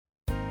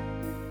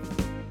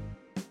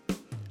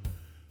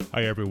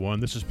Hi everyone,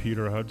 this is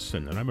Peter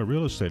Hudson, and I'm a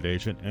real estate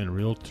agent and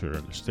realtor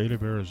in the state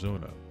of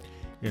Arizona.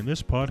 In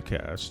this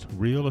podcast,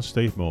 Real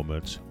Estate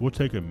Moments, we'll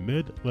take a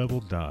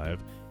mid-level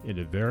dive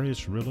into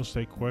various real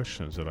estate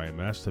questions that I am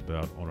asked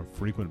about on a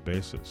frequent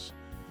basis.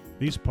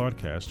 These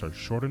podcasts are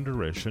short in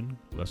duration,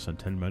 less than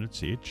 10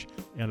 minutes each,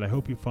 and I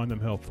hope you find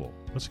them helpful.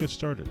 Let's get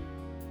started.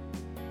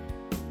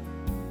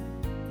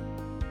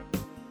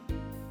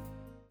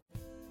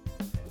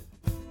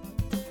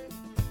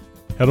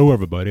 Hello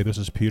everybody, this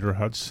is Peter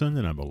Hudson,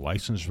 and I'm a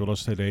licensed real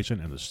estate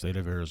agent in the state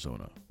of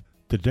Arizona.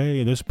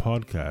 Today, this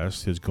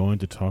podcast is going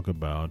to talk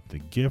about the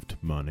gift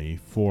money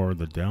for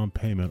the down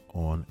payment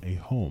on a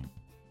home.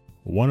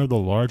 One of the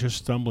largest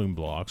stumbling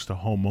blocks to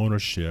home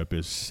ownership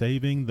is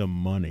saving the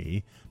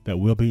money that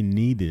will be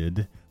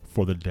needed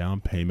for the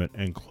down payment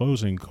and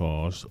closing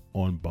costs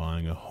on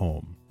buying a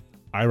home.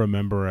 I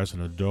remember as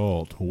an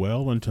adult,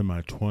 well into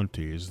my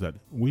 20s, that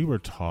we were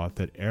taught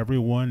that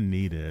everyone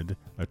needed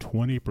a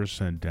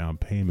 20% down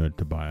payment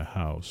to buy a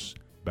house.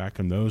 Back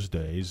in those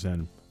days,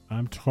 and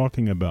I'm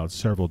talking about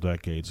several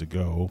decades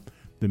ago,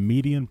 the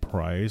median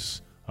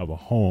price of a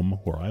home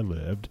where I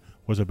lived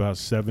was about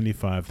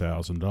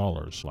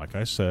 $75,000. Like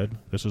I said,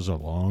 this is a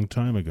long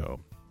time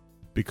ago.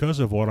 Because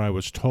of what I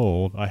was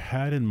told, I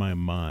had in my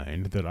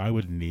mind that I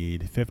would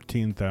need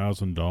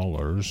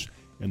 $15,000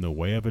 in the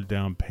way of a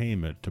down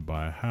payment to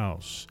buy a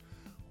house.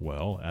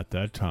 Well, at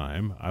that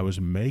time, I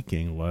was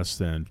making less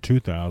than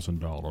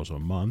 $2,000 a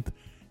month,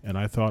 and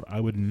I thought I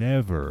would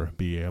never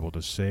be able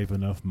to save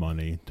enough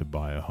money to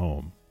buy a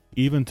home.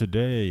 Even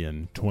today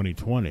in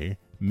 2020,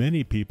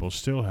 many people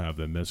still have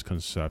the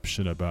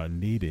misconception about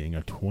needing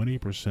a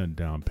 20%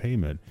 down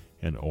payment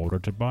in order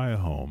to buy a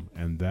home,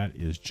 and that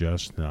is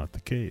just not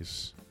the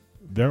case.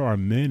 There are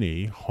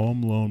many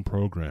home loan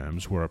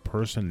programs where a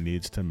person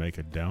needs to make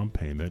a down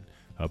payment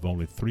of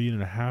only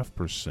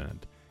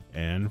 3.5%,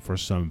 and for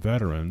some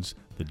veterans,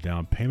 the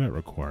down payment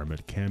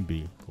requirement can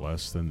be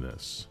less than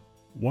this.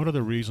 One of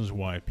the reasons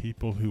why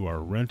people who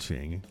are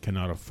renting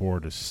cannot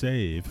afford to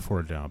save for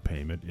a down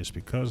payment is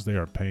because they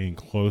are paying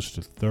close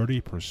to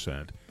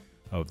 30%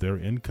 of their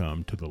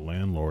income to the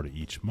landlord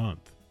each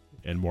month.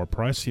 In more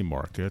pricey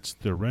markets,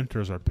 the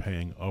renters are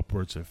paying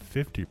upwards of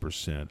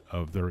 50%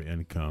 of their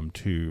income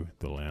to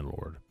the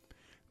landlord.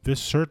 This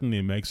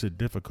certainly makes it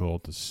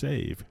difficult to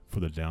save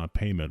for the down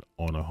payment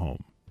on a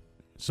home.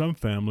 Some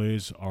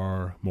families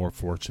are more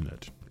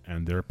fortunate,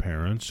 and their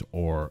parents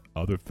or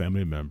other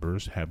family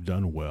members have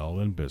done well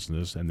in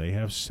business and they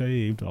have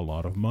saved a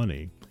lot of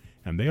money,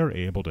 and they are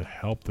able to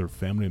help their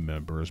family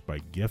members by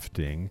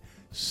gifting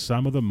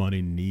some of the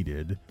money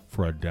needed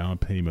for a down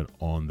payment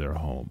on their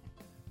home.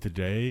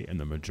 Today, in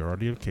the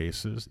majority of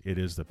cases, it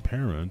is the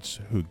parents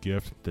who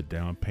gift the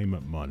down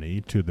payment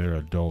money to their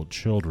adult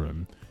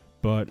children,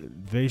 but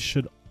they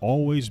should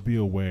always be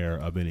aware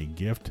of any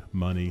gift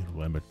money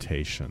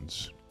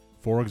limitations.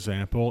 For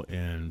example,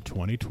 in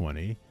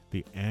 2020,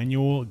 the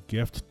annual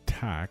gift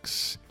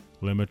tax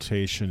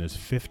limitation is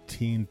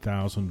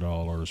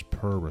 $15,000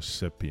 per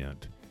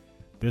recipient.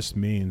 This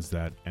means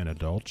that an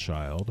adult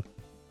child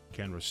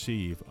can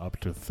receive up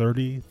to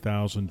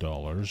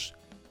 $30,000,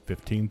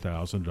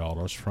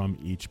 $15,000 from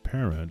each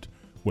parent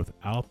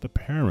without the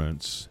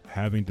parents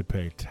having to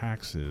pay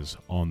taxes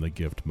on the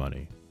gift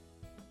money.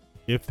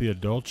 If the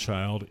adult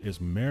child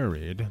is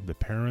married, the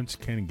parents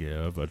can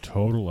give a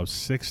total of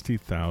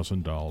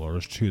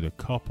 $60,000 to the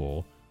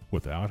couple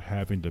without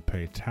having to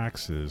pay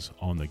taxes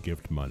on the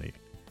gift money.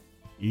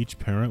 Each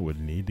parent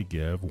would need to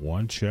give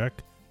one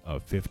check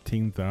of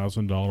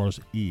 $15,000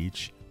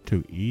 each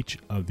to each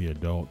of the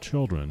adult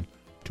children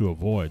to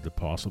avoid the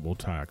possible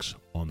tax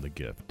on the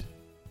gift.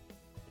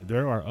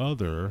 There are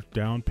other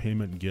down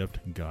payment gift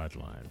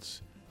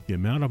guidelines. The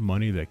amount of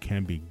money that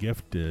can be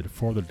gifted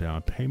for the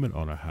down payment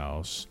on a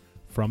house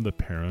from the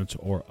parents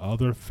or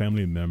other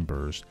family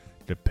members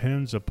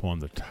depends upon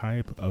the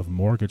type of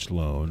mortgage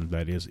loan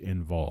that is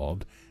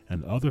involved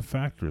and other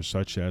factors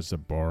such as the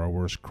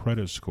borrower's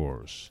credit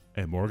scores.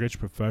 A mortgage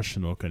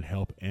professional can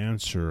help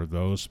answer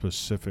those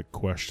specific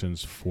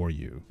questions for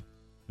you.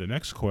 The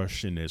next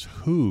question is,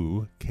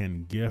 who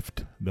can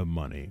gift the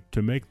money?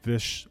 To make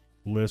this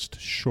list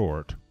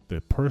short,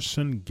 the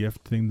person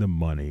gifting the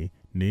money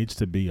needs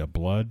to be a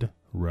blood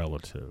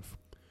relative.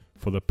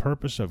 For the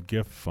purpose of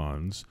gift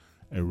funds,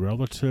 a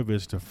relative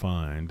is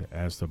defined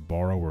as the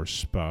borrower's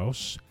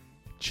spouse,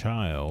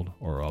 child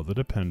or other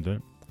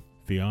dependent,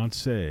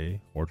 fiancé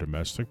or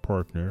domestic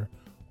partner,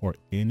 or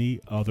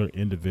any other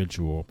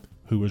individual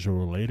who is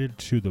related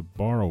to the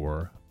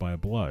borrower by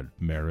blood,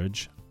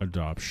 marriage,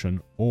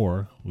 adoption,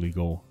 or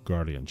legal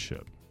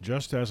guardianship.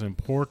 Just as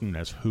important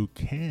as who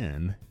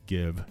can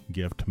give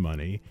gift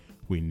money,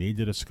 we need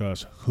to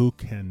discuss who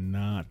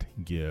cannot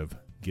give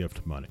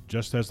gift money.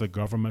 Just as the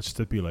government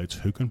stipulates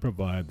who can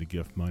provide the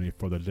gift money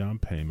for the down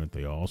payment,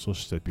 they also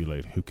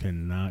stipulate who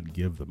cannot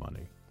give the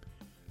money.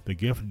 The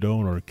gift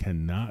donor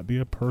cannot be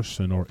a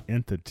person or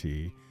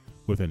entity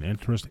with an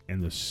interest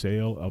in the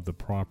sale of the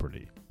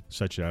property,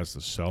 such as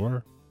the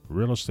seller,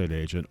 real estate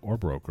agent or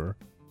broker,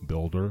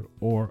 builder,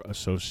 or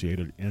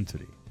associated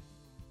entity.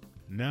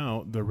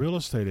 Now, the real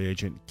estate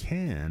agent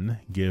can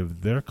give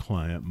their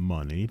client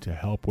money to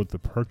help with the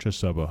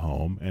purchase of a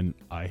home, and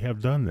I have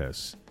done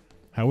this.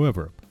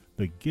 However,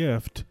 the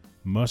gift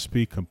must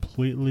be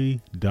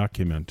completely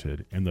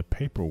documented in the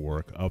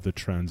paperwork of the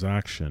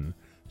transaction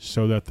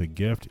so that the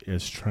gift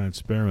is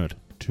transparent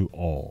to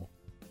all.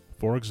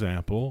 For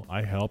example,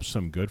 I helped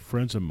some good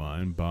friends of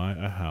mine buy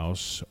a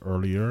house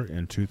earlier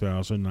in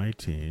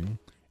 2019,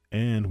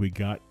 and we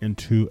got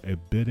into a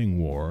bidding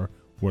war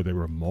where there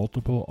were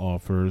multiple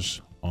offers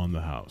on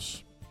the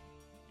house.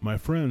 My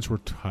friends were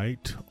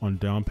tight on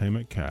down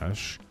payment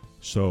cash,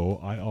 so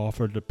I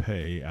offered to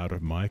pay out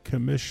of my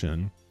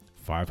commission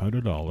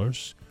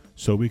 $500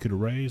 so we could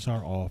raise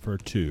our offer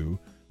to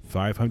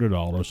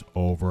 $500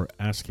 over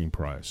asking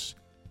price.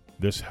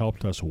 This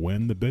helped us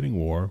win the bidding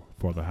war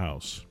for the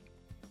house.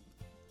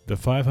 The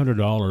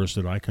 $500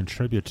 that I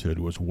contributed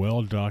was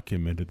well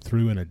documented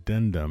through an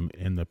addendum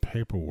in the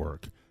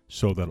paperwork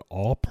so that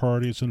all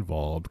parties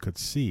involved could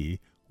see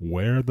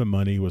where the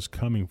money was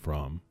coming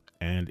from,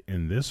 and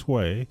in this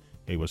way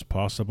it was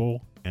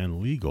possible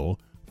and legal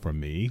for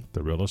me,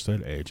 the real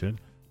estate agent,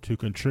 to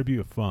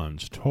contribute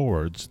funds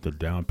towards the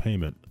down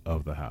payment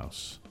of the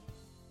house.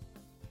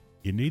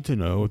 You need to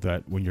know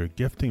that when you're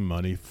gifting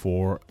money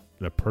for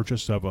the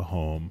purchase of a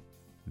home,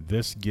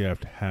 this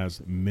gift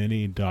has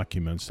many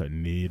documents that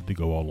need to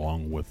go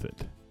along with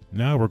it.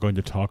 Now we're going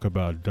to talk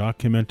about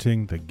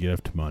documenting the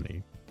gift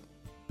money.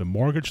 The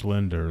mortgage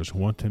lenders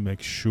want to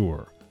make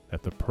sure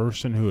that the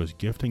person who is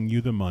gifting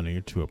you the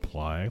money to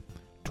apply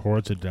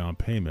towards a down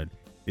payment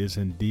is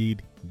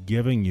indeed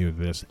giving you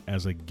this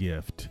as a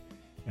gift,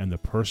 and the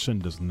person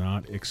does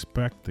not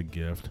expect the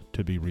gift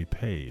to be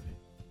repaid.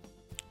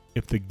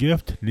 If the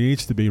gift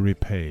needs to be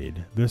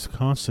repaid, this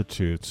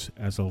constitutes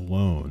as a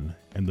loan,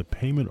 and the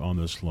payment on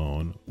this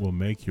loan will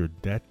make your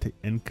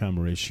debt-to-income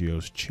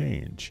ratios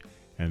change,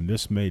 and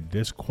this may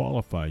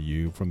disqualify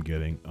you from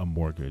getting a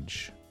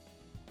mortgage.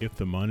 If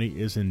the money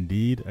is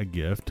indeed a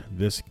gift,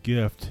 this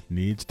gift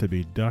needs to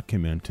be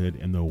documented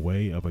in the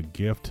way of a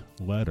gift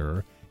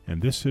letter,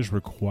 and this is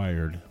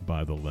required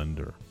by the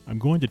lender. I'm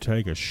going to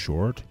take a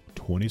short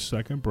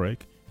 20-second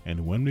break,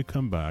 and when we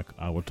come back,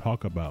 I will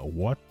talk about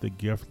what the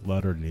gift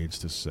letter needs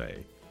to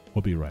say.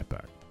 We'll be right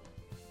back.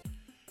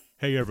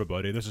 Hey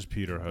everybody, this is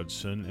Peter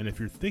Hudson, and if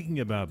you're thinking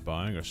about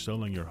buying or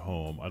selling your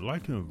home, I'd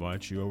like to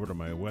invite you over to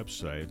my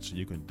website so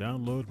you can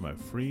download my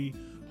free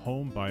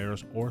home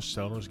buyers or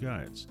sellers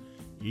guides.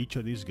 Each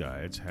of these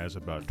guides has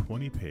about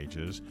 20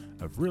 pages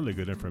of really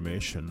good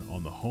information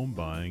on the home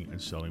buying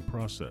and selling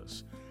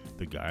process.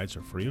 The guides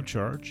are free of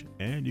charge,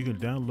 and you can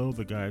download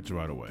the guides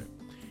right away.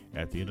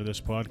 At the end of this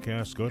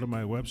podcast, go to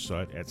my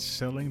website at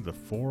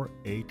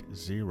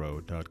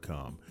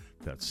sellingthe480.com.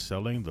 That's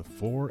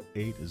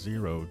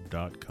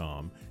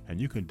sellingthe480.com, and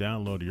you can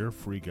download your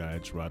free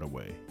guides right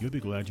away. You'll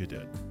be glad you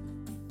did.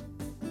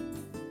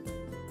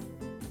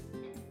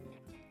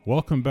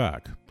 Welcome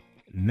back.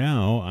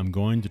 Now I'm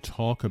going to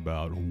talk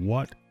about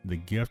what the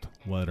gift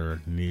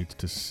letter needs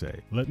to say.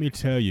 Let me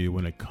tell you,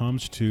 when it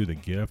comes to the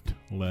gift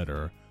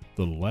letter,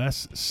 the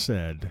less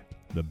said,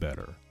 the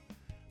better.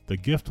 The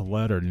gift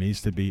letter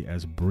needs to be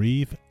as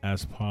brief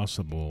as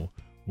possible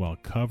while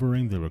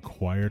covering the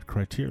required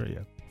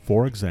criteria.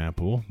 For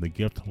example, the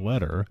gift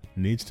letter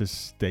needs to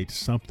state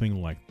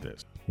something like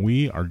this.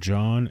 We are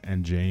John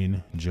and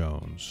Jane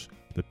Jones,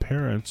 the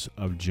parents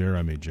of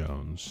Jeremy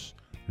Jones.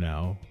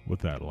 Now, with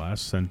that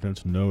last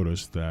sentence,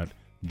 notice that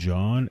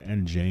John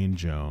and Jane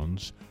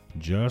Jones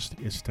just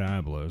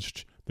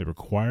established the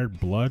required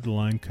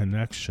bloodline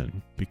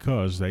connection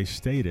because they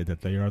stated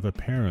that they are the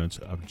parents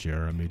of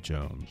Jeremy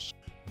Jones.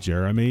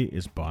 Jeremy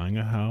is buying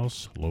a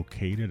house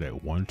located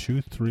at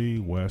 123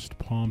 West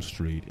Palm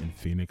Street in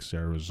Phoenix,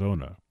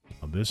 Arizona.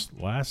 Now, this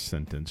last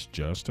sentence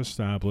just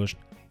established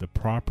the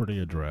property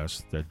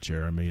address that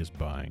Jeremy is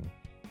buying.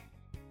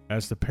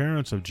 As the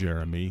parents of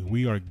Jeremy,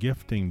 we are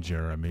gifting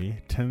Jeremy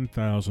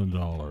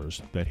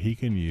 $10,000 that he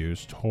can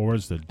use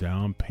towards the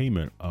down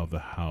payment of the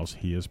house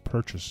he is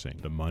purchasing.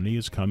 The money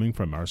is coming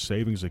from our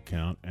savings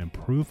account, and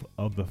proof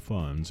of the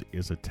funds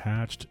is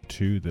attached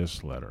to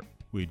this letter.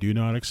 We do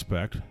not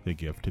expect the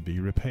gift to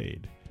be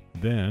repaid.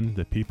 Then,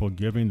 the people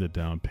giving the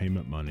down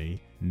payment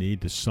money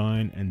need to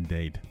sign and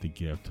date the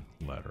gift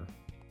letter.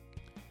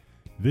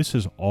 This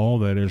is all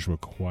that is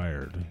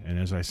required, and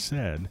as I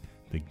said,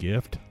 the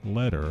gift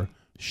letter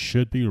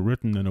should be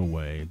written in a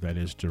way that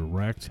is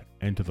direct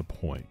and to the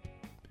point.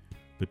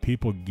 The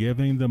people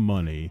giving the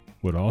money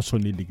would also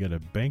need to get a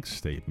bank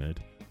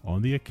statement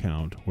on the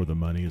account where the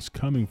money is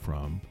coming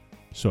from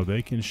so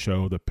they can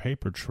show the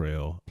paper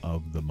trail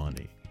of the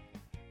money.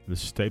 The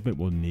statement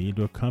will need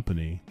to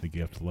accompany the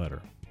gift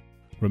letter.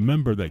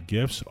 Remember that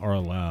gifts are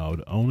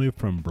allowed only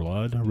from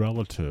blood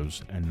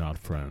relatives and not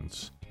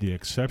friends. The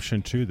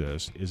exception to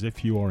this is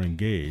if you are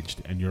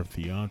engaged and your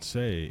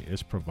fiancé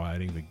is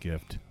providing the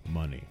gift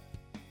money.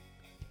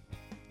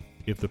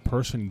 If the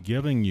person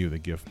giving you the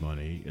gift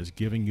money is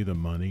giving you the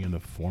money in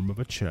the form of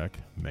a check,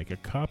 make a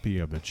copy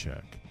of the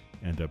check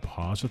and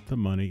deposit the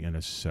money in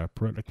a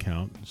separate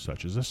account,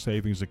 such as a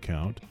savings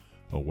account,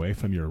 away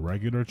from your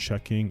regular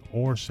checking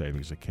or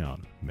savings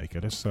account. Make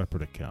it a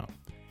separate account.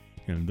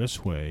 In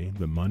this way,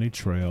 the money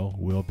trail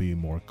will be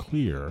more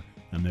clear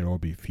and there will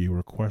be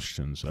fewer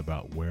questions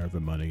about where the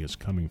money is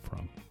coming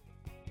from.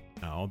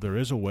 Now, there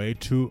is a way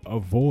to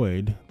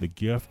avoid the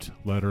gift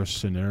letter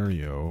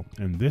scenario,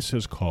 and this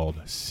is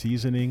called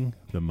seasoning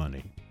the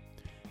money.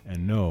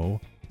 And no,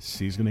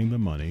 seasoning the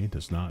money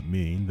does not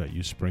mean that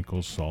you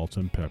sprinkle salt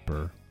and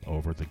pepper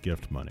over the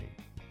gift money.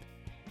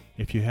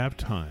 If you have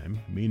time,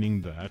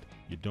 meaning that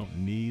you don't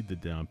need the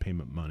down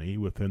payment money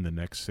within the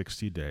next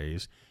 60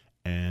 days,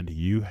 and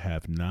you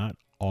have not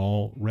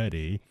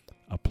already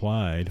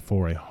applied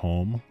for a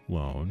home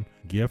loan,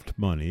 gift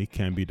money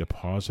can be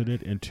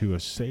deposited into a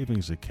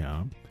savings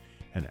account,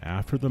 and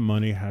after the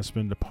money has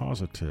been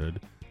deposited,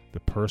 the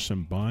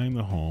person buying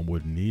the home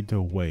would need to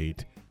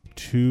wait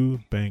 2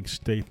 bank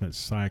statement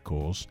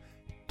cycles,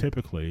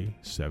 typically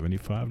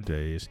 75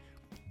 days,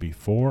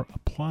 before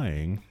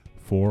applying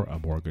for a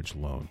mortgage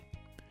loan.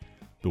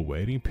 The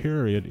waiting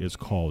period is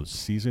called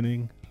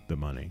seasoning the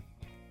money.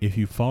 If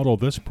you follow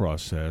this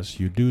process,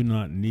 you do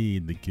not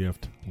need the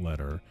gift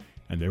letter,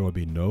 and there will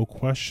be no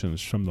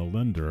questions from the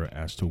lender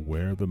as to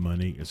where the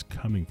money is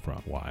coming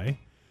from. Why?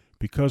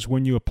 Because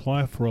when you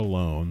apply for a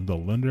loan, the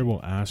lender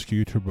will ask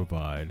you to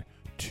provide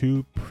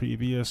 2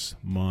 previous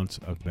months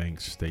of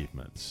bank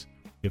statements.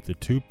 If the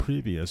 2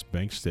 previous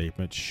bank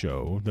statements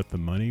show that the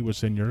money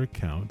was in your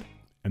account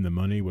and the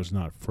money was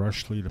not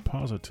freshly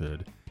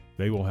deposited,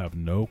 they will have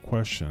no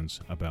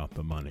questions about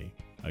the money.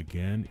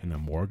 Again, in the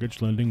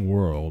mortgage lending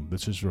world,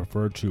 this is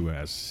referred to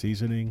as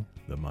seasoning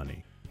the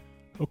money.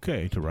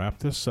 Okay, to wrap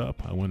this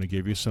up, I want to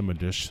give you some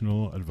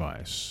additional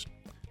advice.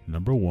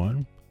 Number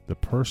 1, the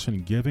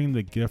person giving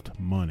the gift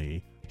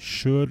money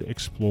should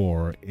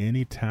explore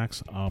any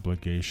tax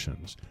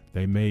obligations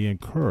they may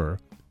incur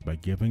by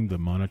giving the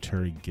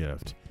monetary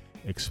gift,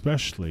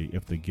 especially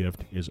if the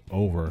gift is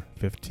over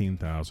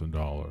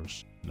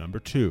 $15,000. Number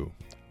 2,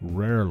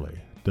 rarely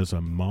does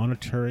a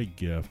monetary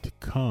gift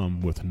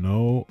come with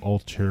no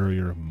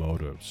ulterior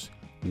motives,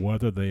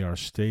 whether they are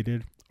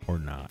stated or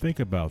not. Think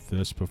about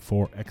this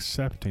before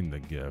accepting the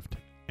gift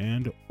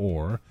and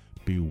or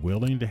be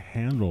willing to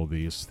handle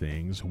these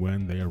things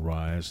when they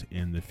arise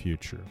in the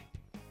future.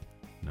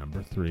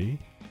 Number 3,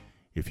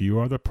 if you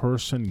are the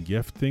person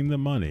gifting the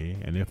money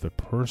and if the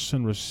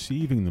person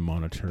receiving the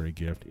monetary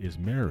gift is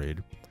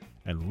married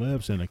and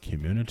lives in a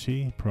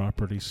community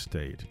property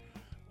state,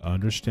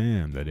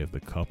 understand that if the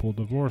couple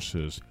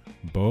divorces,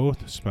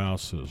 both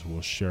spouses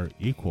will share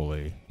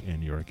equally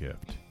in your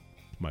gift.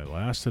 My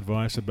last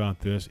advice about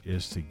this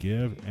is to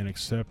give and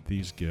accept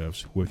these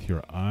gifts with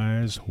your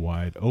eyes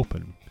wide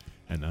open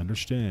and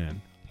understand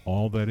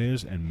all that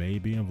is and may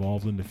be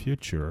involved in the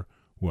future,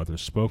 whether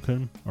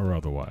spoken or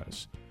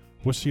otherwise.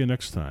 We'll see you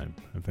next time,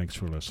 and thanks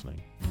for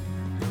listening.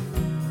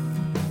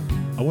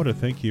 I want to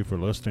thank you for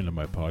listening to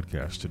my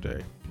podcast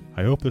today.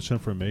 I hope this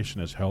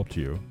information has helped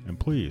you, and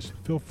please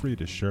feel free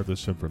to share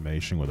this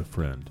information with a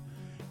friend.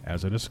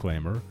 As a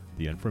disclaimer,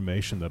 the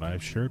information that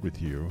I've shared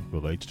with you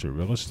relates to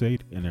real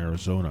estate in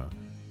Arizona.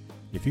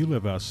 If you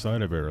live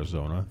outside of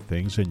Arizona,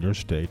 things in your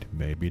state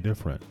may be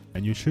different,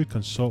 and you should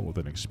consult with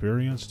an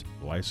experienced,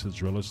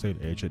 licensed real estate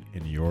agent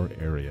in your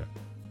area.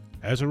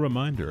 As a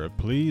reminder,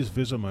 please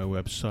visit my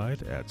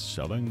website at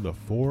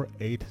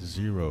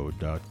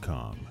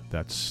sellingthe480.com.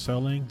 That's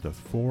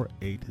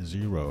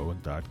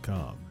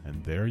sellingthe480.com.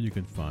 And there you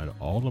can find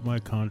all of my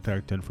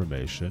contact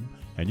information,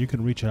 and you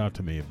can reach out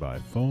to me by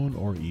phone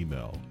or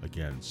email.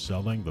 Again,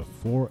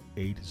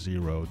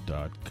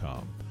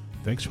 sellingthe480.com.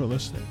 Thanks for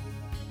listening.